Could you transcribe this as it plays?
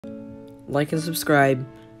like and subscribe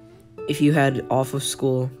if you had off of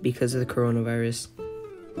school because of the coronavirus.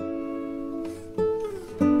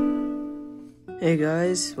 Hey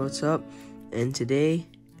guys, what's up? And today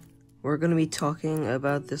we're going to be talking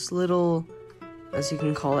about this little, as you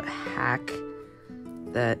can call it, hack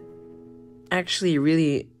that actually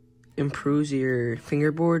really improves your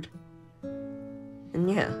fingerboard. And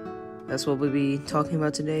yeah, that's what we'll be talking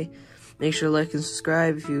about today. Make sure to like and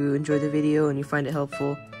subscribe if you enjoyed the video and you find it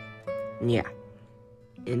helpful. And yeah,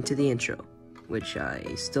 into the intro, which I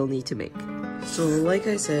still need to make. So like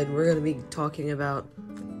I said, we're going to be talking about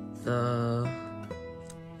the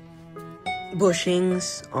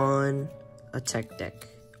bushings on a tech deck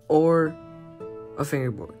or a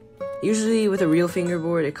fingerboard. Usually with a real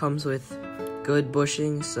fingerboard, it comes with good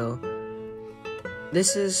bushings. So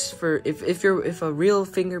this is for if a real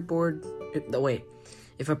fingerboard.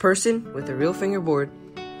 If a person with a real fingerboard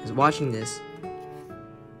is watching this,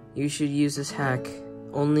 you should use this hack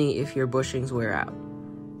only if your bushings wear out.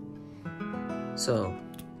 So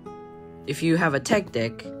if you have a tech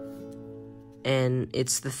deck and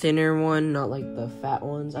it's the thinner one, not like the fat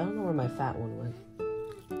ones. I don't know where my fat one went.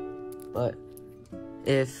 But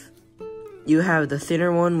if you have the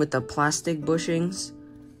thinner one with the plastic bushings,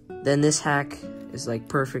 then this hack is like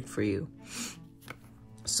perfect for you.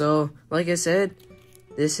 So, like I said,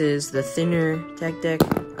 this is the thinner tech deck.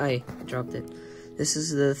 I dropped it. This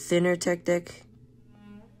is the thinner tech deck,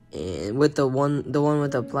 and with the one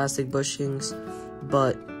with the plastic bushings.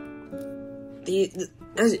 But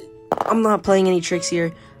I'm not playing any tricks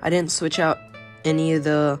here. I didn't switch out any of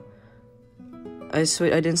the. I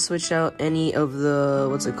didn't switch out any of the,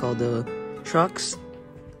 what's it called, the trucks,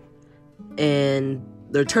 and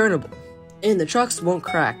they're turnable, and the trucks won't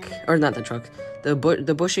crack, or not the trucks. The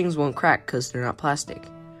bushings won't crack because they're not plastic.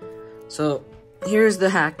 So here's the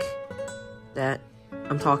hack that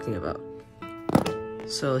I'm talking about.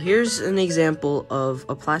 So here's an example of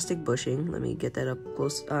a plastic bushing. Let me get that up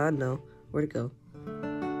close. No, where'd it go?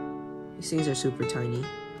 These things are super tiny.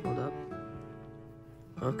 Hold up.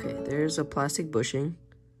 Okay, there's a plastic bushing.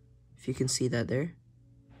 If you can see that there.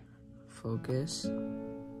 Focus.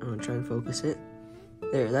 I'm gonna try and focus it.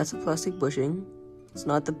 There, that's a plastic bushing. It's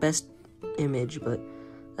not the best image, but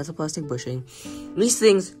that's a plastic bushing. These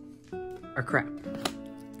things are crap.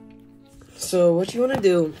 So what you want to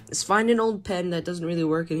do is find an old pen that doesn't really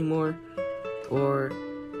work anymore, or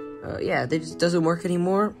yeah, that just doesn't work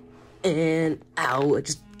anymore. And ow, I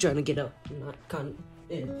just trying to get up. I'm not caught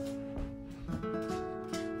in.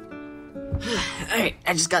 Alright,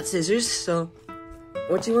 I just got scissors. So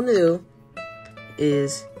what you want to do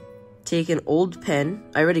is take an old pen.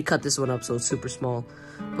 I already cut this one up, so it's super small,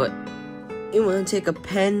 but you want to take a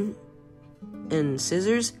pen and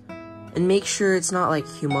scissors and make sure it's not like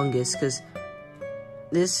humongous, because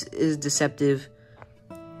this is deceptive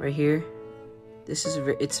right here. This is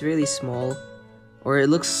it's really small, or it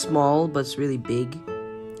looks small but it's really big,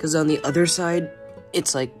 because on the other side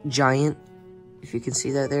it's like giant. If you can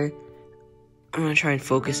see that there, I'm gonna try and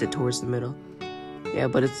focus it towards the middle. Yeah,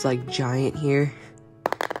 but it's like giant here.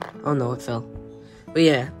 Oh no, it fell. But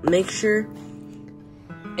yeah, make sure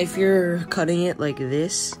if you're cutting it like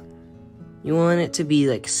this, you want it to be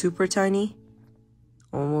like super tiny,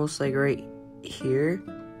 almost like right here.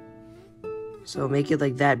 So make it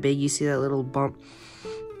like that big. You see that little bump?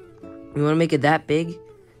 You want to make it that big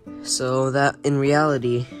so that in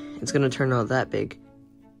reality it's gonna turn out that big.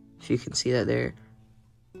 If you can see that there.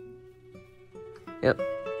 Yep,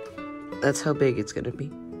 that's how big it's gonna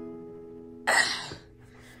be.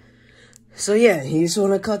 So yeah, you just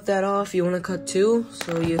want to cut that off. You want to cut two,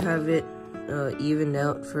 so you have it evened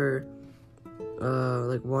out for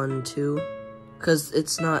like 1, 2, because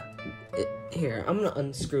it's not. Here, I'm gonna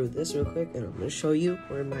unscrew this real quick, and I'm gonna show you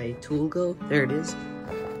where my tool go. There it is.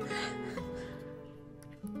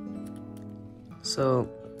 So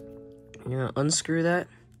you're gonna unscrew that,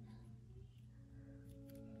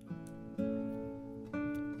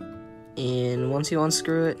 and once you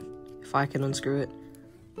unscrew it, if I can unscrew it,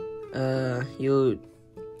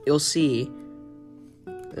 you'll see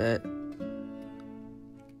that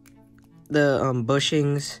the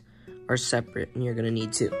bushings are separate, and you're gonna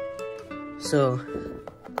need two. So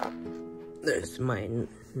there's my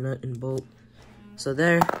nut and bolt. So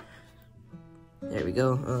there we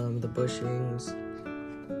go. The bushings.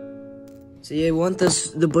 So you want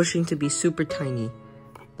the bushing to be super tiny,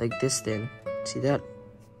 like this thin. See that?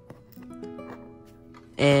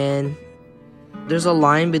 And there's a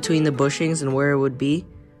line between the bushings and where it would be.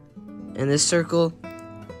 In this circle,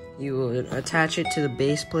 you would attach it to the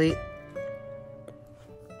base plate.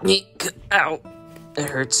 Ow! It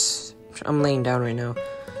hurts. I'm laying down right now.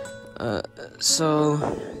 So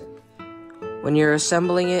when you're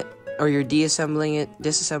assembling it, or you're disassembling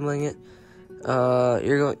it,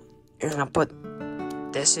 you're gonna put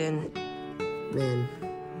this in. Man,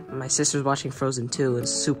 my sister's watching Frozen 2.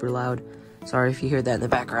 It's super loud. Sorry if you hear that in the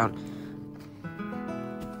background.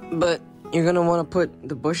 But you're gonna want to put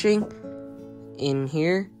the bushing in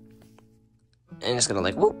here, and it's gonna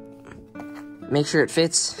like whoop. Make sure it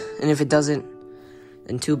fits, and if it doesn't,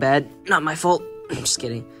 then too bad. Not my fault. I'm just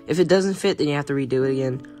kidding. If it doesn't fit, then you have to redo it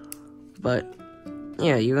again. But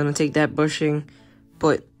yeah, you're gonna take that bushing,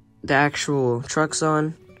 put the actual trucks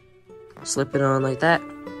on, slip it on like that.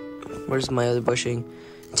 Where's my other bushing?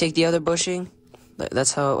 Take the other bushing.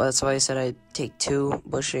 That's why I said I take 2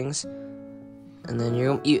 bushings. And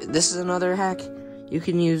then this is another hack. You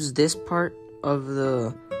can use this part of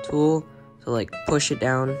the tool to like push it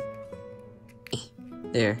down.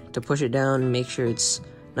 There, to push it down and make sure it's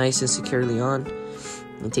nice and securely on.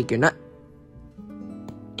 And take your nut.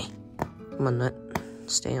 Come on, nut.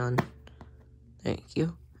 Stay on. Thank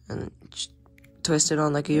you. And then just twist it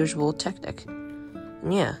on like a usual tech deck.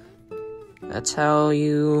 And yeah, that's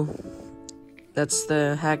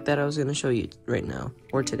the hack that I was going to show you right now.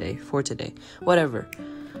 Or today. For today. Whatever.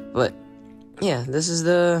 But yeah, this is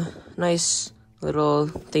the nice little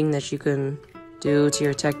thing that you can do to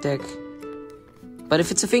your tech deck. But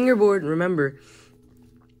if it's a fingerboard, remember,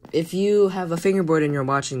 if you have a fingerboard and you're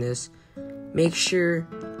watching this, make sure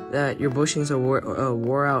that your bushings are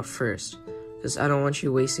wore out first. Because I don't want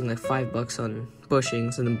you wasting like $5 on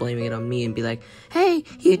bushings and then blaming it on me and be like, hey,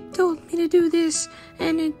 you told me to do this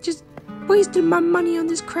and it just wasted my money on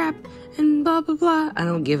this crap and blah blah blah. I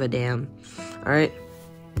don't give a damn. Alright?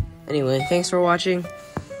 Anyway, thanks for watching.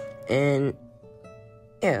 And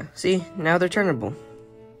yeah, see, now they're turnable.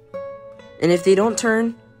 And if they don't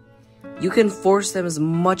turn, you can force them as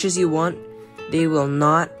much as you want. They will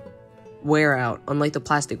not wear out, unlike the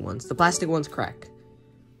plastic ones. The plastic ones crack.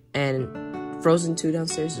 And Frozen 2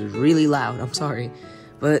 downstairs is really loud, I'm sorry.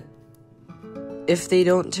 But if they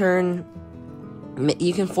don't turn,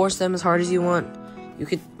 you can force them as hard as you want. You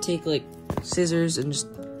could take, like, scissors and just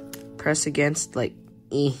press against, like,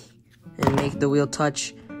 and make the wheel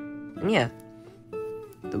touch. And yeah,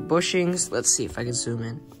 the bushings, let's see if I can zoom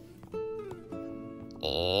in.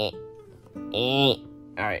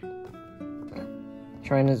 Alright.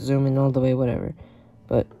 Trying to zoom in all the way, whatever.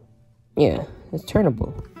 But, yeah, it's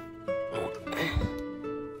turnable.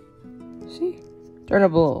 See?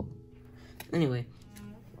 Turnable. Anyway,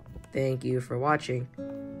 thank you for watching.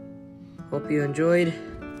 Hope you enjoyed.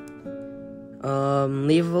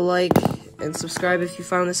 Leave a like and subscribe if you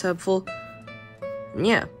found this helpful. And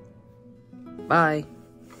yeah, bye.